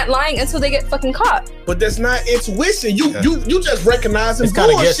good at lying until they get fucking caught. But that's not intuition. You Yeah. you just recognizing It's kind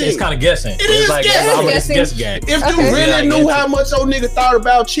of bullshit. guessing. It's kind of guessing. It is like guessing. it's Guessing. guess game. If you Okay. really Yeah, knew yeah. how much your nigga thought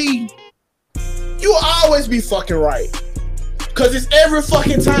about cheating, you'll always be fucking right. Cause it's every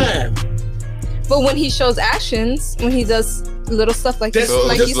fucking time. But when he shows actions, when he does little stuff like That's-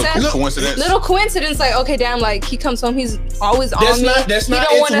 like that's you a said, coincidence. little coincidence, like okay, damn, like he comes home, he's always on That's me. not- that's he not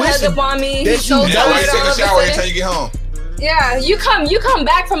don't want to hug intuition. up on me. That's He's you so And that way tired you take all a of a shower every sudden. time you get home. Yeah, you come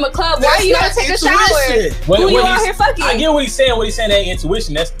back from a club. Why That's are you gonna not take a intuition. shower? Who you out he's- here fucking? I get what he's saying. What he's saying ain't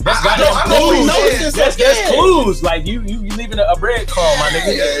intuition. That's I know goddamn what clues. he's saying. That's clues. Like you leaving a breadcrumb, my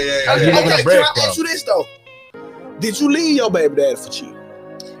nigga. Yeah. Okay. You living a Okay, can breadcrumb. I ask you this though? Did you leave your baby daddy for cheating?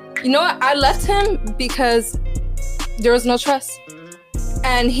 You know what? I left him because there was no trust.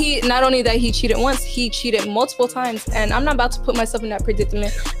 And he, not only that he cheated once, he cheated multiple times. And I'm not about to put myself in that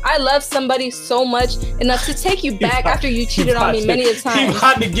predicament. I love somebody so much enough to take you back after you cheated on me many a He times.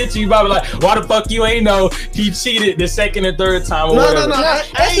 about to get you. You probably like, why the fuck you ain't know he cheated the second and third time or No, whatever. no, no. No, I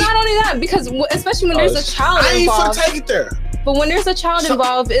it's ain't- not only that, because especially when there's a child I ain't finna involved. take it there. But when there's a child So-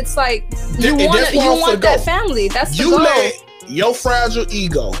 involved, it's like Th- you and want that's where I'm that finna go. family. That's the You goal. let your fragile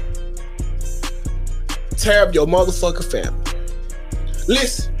ego tear up your motherfucking family.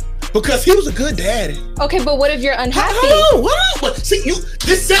 Listen, because he was a good daddy. Okay, but what if you're unhappy? Hold on. But see, you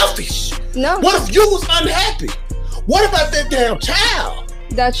this selfish. No, What if you was unhappy? What about that damn child?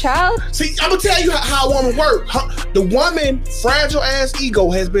 that child. See, I'm gonna tell you how a woman works. The woman, fragile ass ego,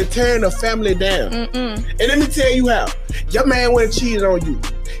 has been tearing her family down. Mm-mm. And let me tell you how. Your man went and cheated on you.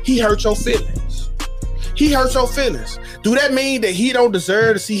 He hurt your feelings. He hurt your feelings. Do that mean that he don't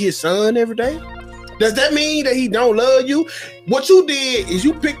deserve to see his son every day? Does that mean that he don't love you? What you did is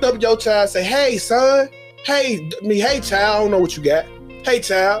you picked up your child and say, hey, son. Hey, hey, child, I don't know what you got. Hey,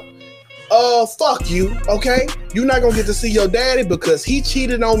 child. Fuck you, okay? You're not gonna get to see your daddy because he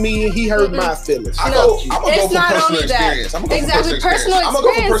cheated on me and he hurt my feelings. I'm Fuck gonna you. go It's for not personal only that. experience. I'm gonna go Exactly, for personal experience. I'm gonna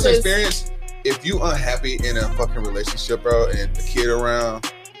go for personal experiences. experience. If you unhappy in a fucking relationship, bro, and the kid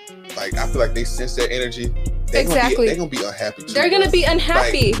around, like I feel like they sense that energy. Exactly. They're gonna be unhappy too. They're gonna bro. be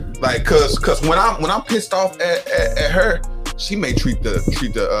unhappy. Like, cause when I'm pissed off at her, she may treat the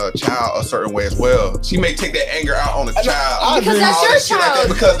child a certain way as well. She may take that anger out on the I child. Because agree. that's all your that shit like that, child.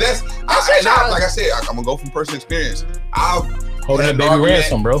 because that's your child. like I said, I'm gonna go from personal experience. I've Holding had the an baby argument,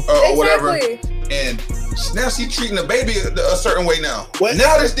 ransom, bro. or whatever, Exactly. and now she treating the baby a certain way now. What?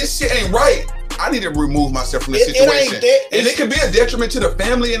 Now this shit ain't right. I need to remove myself from this It ain't situation. that- And it could be a detriment to the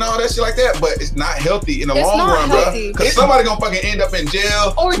family and all that shit like that, but it's not healthy in the It's long not run, healthy. bro. Because somebody gonna fucking end up in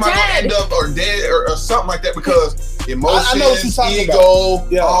jail. Or somebody dead. gonna end up or dead or something like that because emotions, I know what you're talking ego,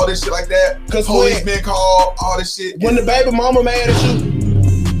 about. Yeah. all this shit like that. 'Cause Police when- been called, all this shit. When the baby mama mad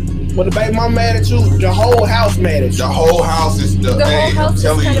at you, the whole house mad at you. The whole house is The whole house is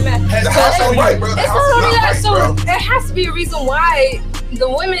kind of mad. The house ain't right, bro. The It's house not is only not that. right, So bro. it has to be a reason why the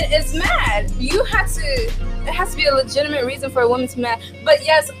woman is mad. You have to. It has to be a legitimate reason for a woman to be mad. But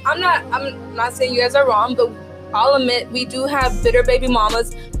yes, I'm not saying you guys are wrong, but I'll admit we do have bitter baby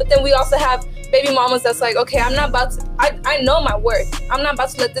mamas. But then we also have baby mamas that's like, okay, I'm not about to. I know my worth. I'm not about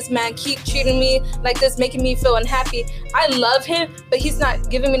to let this man keep treating me like this, making me feel unhappy. I love him, but he's not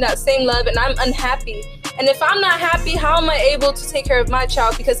giving me that same love, and I'm unhappy. And if I'm not happy, how am I able to take care of my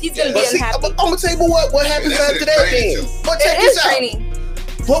child? Because he's gonna be But see, unhappy. I'm gonna tell you what happens That's after it, that training then. too. But check It this is out. training.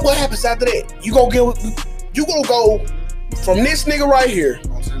 What happens after that? You gonna go from this nigga right here.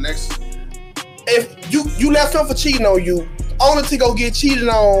 On to the next. If you left him for cheating on you, only to go get cheated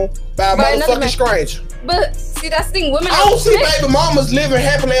on by a motherfucking stranger. But see, that's the thing. Women. I don't see baby mamas living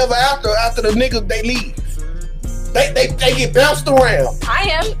happily ever after the niggas they leave. They get bounced around.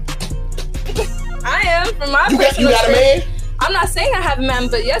 I am from my perspective. You got a man? I'm not saying I have a man,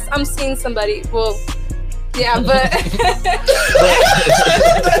 but yes, I'm seeing somebody. Well, yeah, but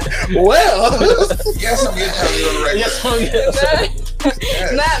well, yes, I'm getting pounded on the regular.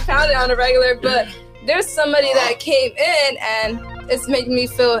 Yes. Not pounded on a regular, but there's somebody that came in and it's making me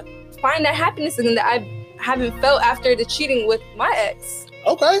find that happiness again that I haven't felt after the cheating with my ex.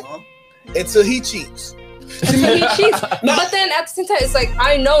 Okay. Until he cheats. Until he cheats. But then at the same time, it's like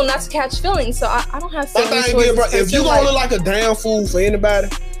I know not to catch feelings, so I don't have feelings. If you gonna look like a damn fool for anybody,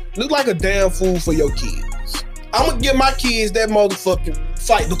 look like a damn fool for your kids. I'm gonna give my kids that motherfucking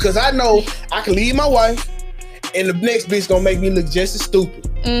fight because I know I can leave my wife and the next bitch gonna make me look just as stupid.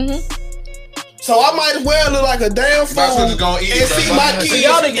 So I might as well look like a damn fool and see my kids.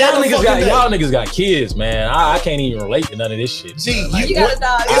 Y'all niggas got kids, man. I can't even relate to none of this shit. Gee, you got a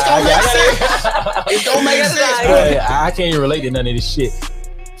dog. It don't make sense. I can't even relate to none of this shit.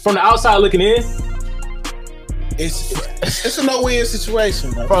 From the outside looking in, it's a no-win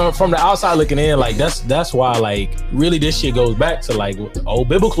situation, bro. From the outside looking in, like that's why like really this shit goes back to like old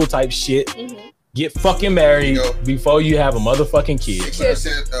biblical type shit. Get fucking married before you have a motherfucking kid.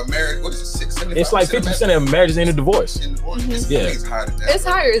 6% of marriage. What is it? 75%? It's like 50% of marriages end in divorce. Yeah, it's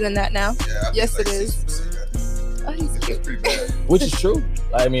higher than that now. Yeah, yes, it is. Oh, he's cute. Which is true.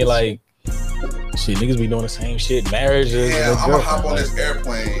 I mean, like, shit, niggas be doing the same shit. Marriage is. Yeah, I'm gonna hop on this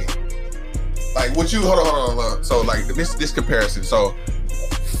airplane. Like, what you hold on. So, like, this comparison. So,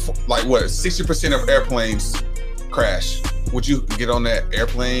 like, what? 60% of airplanes crash. Would you get on that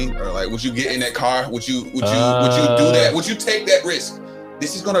airplane, or like, would you get in that car? Would you do that? Would you take that risk?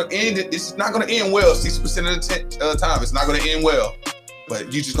 This is gonna end. This is not gonna end well. 60% of the time, it's not gonna end well.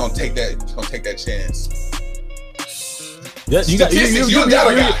 But you just gonna take that. Just gonna take that chance. Yes, I'm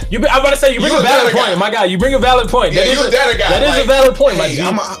about to say you bring a valid point, my guy. You bring a valid point. Yeah, you're a data guy. That is a valid point, my G.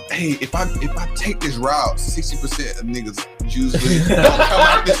 Hey, if I take this route, 60% of niggas usually don't come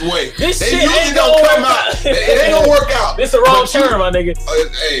out this way. This shit ain't gonna come out. It ain't gonna work out. This the wrong term, my nigga.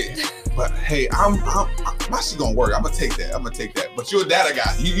 Hey, my shit gonna work. I'm gonna take that. But you're a data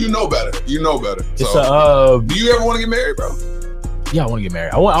guy. You know better. So, do you ever want to get married, bro? Yeah, I want to get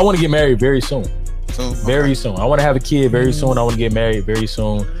married. I want to get married very soon. Very soon. I want to have a kid very soon. I want to get married very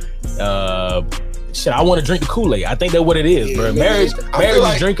soon. Shit, I want to drink the Kool-Aid. I think that's what it is, bro. Marriage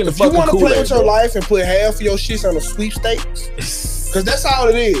is drinking the fucking Kool-Aid. You want to play with your life and put half of your shit on a sweepstakes? Because that's all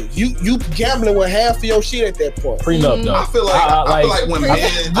it is. You gambling with half of your shit at that point. Prenup, though. I feel like when men.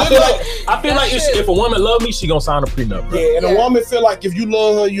 I feel like if a woman love me, she gonna sign a prenup, bro. Yeah, and a woman feel like if you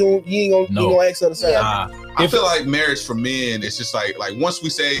love her, you ain't gonna ask her to sign. I feel like marriage for men, it's just like once we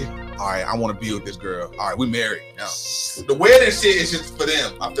say, all right, I want to be with this girl. All right, we married. Now, the wedding shit is just for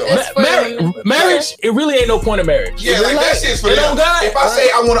them. I feel like marriage, it really ain't no point of marriage. Yeah, like that shit's for them. If I say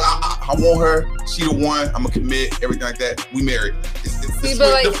I want her, she the one, I'm gonna commit, everything like that. We married.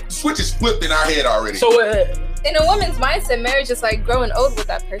 The switch is flipped in our head already. So in a woman's mindset, marriage is like growing old with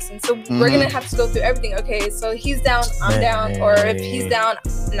that person. So we're gonna have to go through everything. Okay, so he's down, I'm down, or if he's down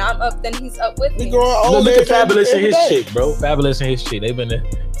and I'm up, then he's up with me. Look at Fabulous and his chick, bro. Fabulous and his chick. They've been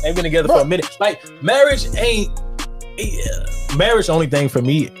together for a minute. Like marriage ain't. Marriage, the only thing for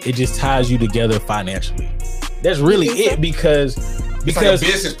me, it just ties you together financially. That's really it because it's like a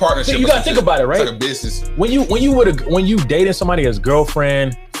business partnership. You gotta think about it, right? It's like a business. When you dating somebody as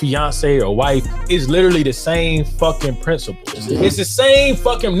girlfriend, fiance, or wife, it's literally the same fucking principles. It's the same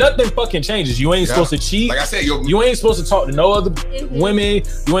fucking. Nothing fucking changes. You ain't supposed to cheat. Like I said, you ain't supposed to talk to no other women.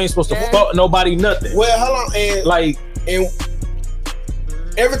 You ain't supposed to fuck nobody. Nothing. Well, hold on, and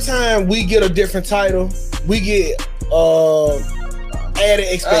every time we get a different title, we get added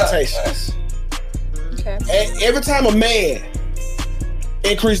expectations. Okay. Every time a man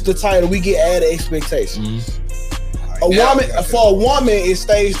increase the title, we get added expectations. For a woman, it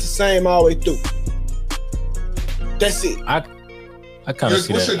stays the same all the way through. That's it. I kind of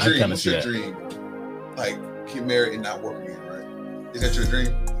see that. What's your dream? Like get married and not work again, right? Is that your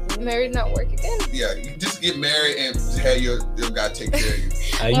dream? Married, not work again? Yeah, you just get married and have your guy take care of you.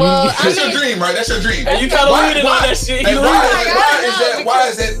 That's your dream, right? That's your dream. And you kind of leaning on that shit. Why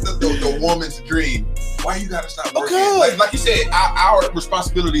is that the woman's dream? Why you gotta stop working? Like you said, our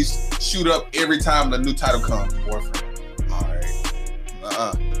responsibilities shoot up every time the new title comes. Boyfriend. All right.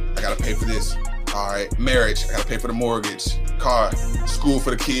 I gotta pay for this. All right. Marriage. I gotta pay for the mortgage, car, school for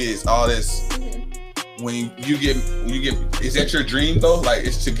the kids, all this. when you get, is that your dream though? Like,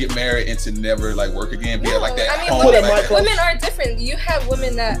 it's to get married and to never like work again, be like that. I mean, home, women are different. You have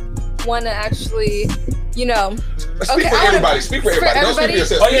women that want to actually, you know. Speak for everybody. Speak for everybody. Don't speak for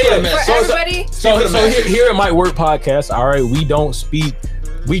yourself. Oh yeah. For everybody. So here at Might Work Podcast, all right, we don't speak.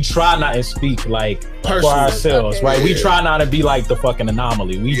 We try not to speak like for ourselves, right? Yeah. We try not to be like the fucking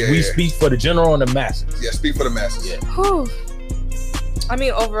anomaly. We speak for the general and the masses. Yeah, speak for the masses. Yeah. Whew. I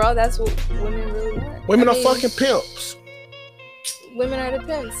mean, overall, that's what women really want. Women are fucking pimps. Women are the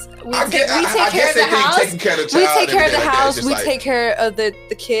pimps. We I take care of the house. We take care of the house. We take care of the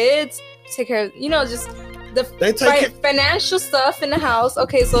kids. Take care of, you know, just the financial stuff in the house.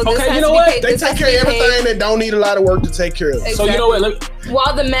 Okay, so this has to be paid. They take care of everything that don't need a lot of work to take care of. Exactly. So you know what?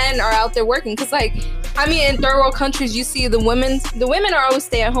 While the men are out there working, because like, I mean, in third world countries, you see the women are always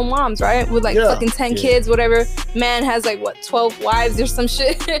stay-at-home moms, right? With like fucking 10 kids, whatever. Man has like 12 wives or some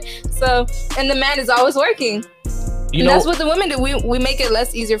shit. So, and the man is always working. And that's what the women do. We make it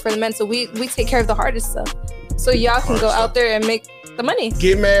less easier for the men, so we take care of the hardest stuff. So y'all can go out there and make the money.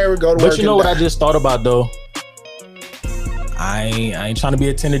 Get married, go to work. But you know what I just thought about though? I ain't trying to be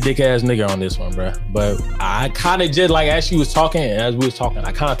a tender dick ass nigga on this one, bro. But I kind of just like, as she was talking and as we was talking,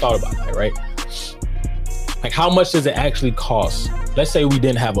 I kind of thought about that, right? Like, how much does it actually cost? Let's say we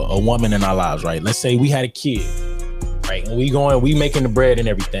didn't have a woman in our lives, right? Let's say we had a kid, right? And we making the bread and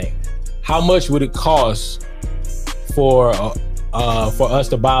everything. How much would it cost for us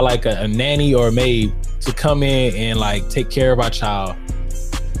to buy like a nanny or a maid to come in and like take care of our child,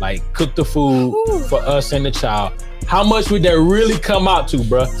 like cook the food for us and the child? How much would that really come out to,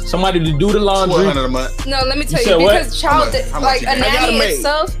 bro? Somebody to do the laundry? $1,200 a month. No, let me tell you, because like a nanny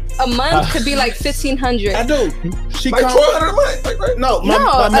itself, a month could be like $1,500. I do. She like $1,200 a month. Like, right? No,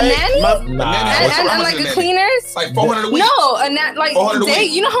 a nanny? And like a cleaners? Like $400 a week. No, like day.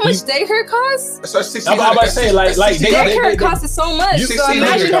 You know how much daycare costs? So $1,600. I'm about to say like daycare costs so much. So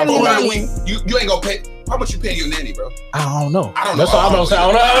imagine having a nanny. You ain't gonna pay. How much you paying your nanny, bro? I don't know. That's all I'm saying.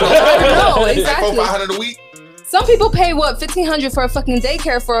 I don't know. Exactly. $400-500 a week. Some people pay what, $1,500 for a fucking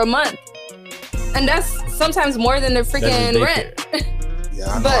daycare for a month, and that's sometimes more than their freaking rent.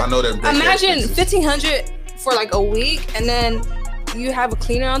 Yeah, I know that. Imagine $1,500 for like a week, and then you have a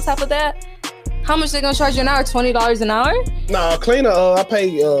cleaner on top of that. How much they gonna charge you an hour? $20 an hour? Nah, cleaner. I pay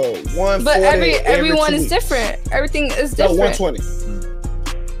 $140. But everyone is different. Everything is different. No, $120.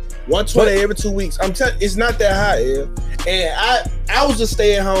 $120 every 2 weeks. I'm telling, it's not that high, and I was a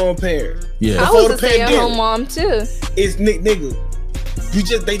stay-at-home parent. Yeah, I was a stay-at-home mom too. It's nigga.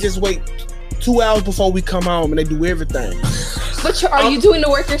 They just wait 2 hours before we come home and they do everything. But are you doing the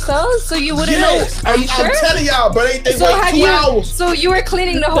work yourself? So you wouldn't know. Are you sure? I'm telling y'all, but they wait 2 hours. So you were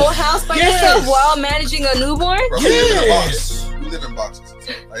cleaning the whole house by yourself while managing a newborn? Bro, yes. We live in boxes.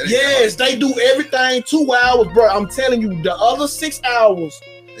 Like, yes, they do everything 2 hours, bro. I'm telling you, the other 6 hours.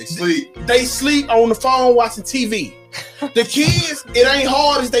 They sleep on the phone watching TV. The kids, it ain't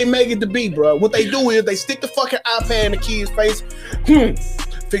hard as they make it to be, bro. What they do is they stick the fucking iPad in the kid's face.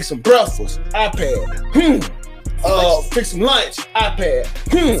 Fix some breakfast, iPad. Fix some lunch, iPad.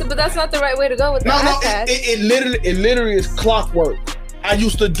 So, but that's not the right way to go with the iPad. It literally is clockwork. I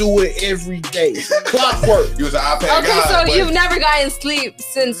used to do it every day. Clockwork. You was an iPad Okay, guy, so you've never gotten sleep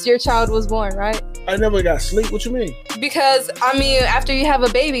since your child was born, right? I never got sleep. What you mean? Because, I mean, after you have a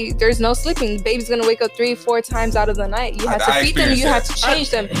baby, there's no sleeping. The baby's gonna wake up 3-4 times out of the night. You have to feed them. You have to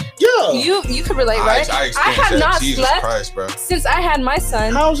change them. Yeah. You could relate, right? I have not slept Christ, since I had my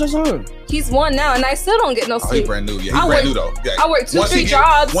son. How's your son? He's 1 now, and I still don't get no sleep. He's brand new. Yeah, he's brand new though. Yeah. I work 2-3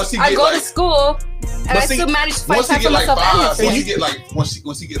 jobs. I go to school, and I still manage to find time for myself. Once he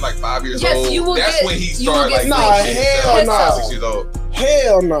get like 5 years old, that's when he starts like hell no. 6 years old.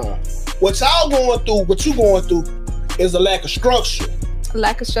 Hell no. What you going through is a lack of structure.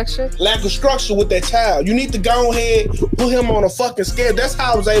 Lack of structure? Lack of structure with that child. You need to go ahead, put him on a fucking schedule. That's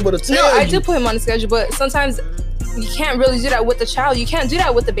how I was able to tell you. No, I do put him on a schedule, but sometimes you can't really do that with the child. You can't do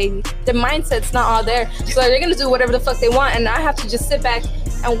that with the baby. Their mindset's not all there. So they're gonna do whatever the fuck they want, and I have to just sit back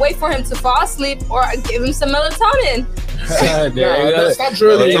and wait for him to fall asleep or give him some melatonin. Stop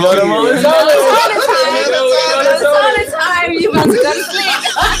drilling. Melatonin time. You about to go to sleep.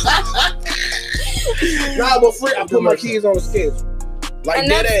 Nah, but free. I put my kids on a schedule. Like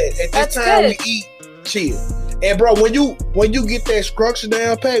that. At this time we eat, chill. And bro, when you get that structure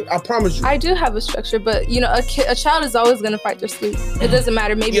down, Pat, I promise you. I do have a structure, but you know, a child is always gonna fight their sleep. It doesn't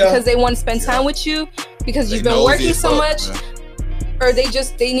matter, maybe because they want to spend time with you, because you've been working so much, or they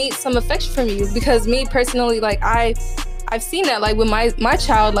need some affection from you. Because me personally, like I've seen that, like with my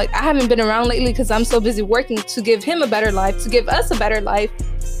child, like I haven't been around lately because I'm so busy working to give him a better life, to give us a better life.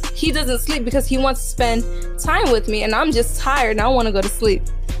 he doesn't sleep because he wants to spend time with me, and I'm just tired and I want to go to sleep.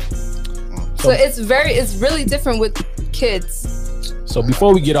 So it's really different with kids. So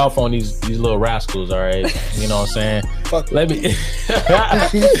before we get off on these little rascals, all right, you know what I'm saying? Let me.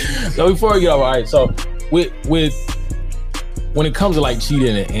 So before we get off, all right. So with when it comes to like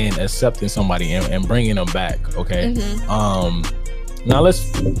cheating and accepting somebody and bringing them back, okay. Now let's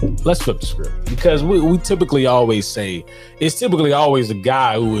flip the script, because we typically always say it's typically always the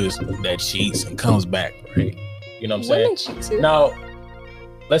guy that cheats and comes back, right? You know what I'm saying? Women cheat too. Now,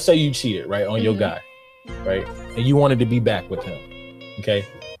 let's say you cheated, right, on your guy, right, and you wanted to be back with him. Okay.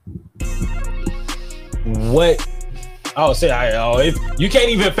 What? Oh, say if you can't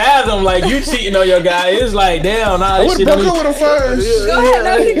even fathom like you cheating on your guy, it's like damn. Nah, I would have broke up with him first. Go ahead,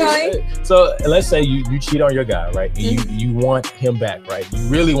 no, keep going. So let's say you cheat on your guy, right? And you want him back, right? You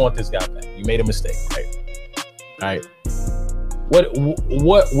really want this guy back. You made a mistake, right? All right.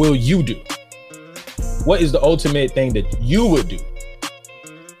 What will you do? What is the ultimate thing that you would do?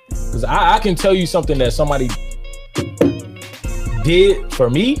 Because I can tell you something that somebody did for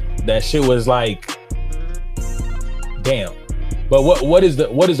me. That shit was like, damn. But what is the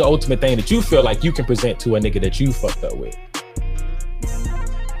ultimate thing that you feel like you can present to a nigga that you fucked up with?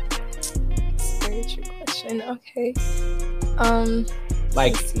 Very true question. Okay.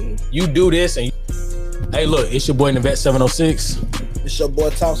 Like you do this and hey, look, it's your boy Navette 706. It's your boy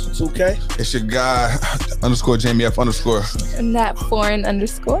Thompson 2K. It's your guy _ Jamie F _ And that foreign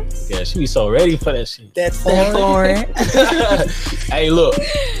 _ Yeah, she be so ready for that shit. That foreign. Hey, look,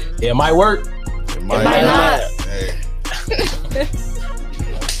 it might work. It might not.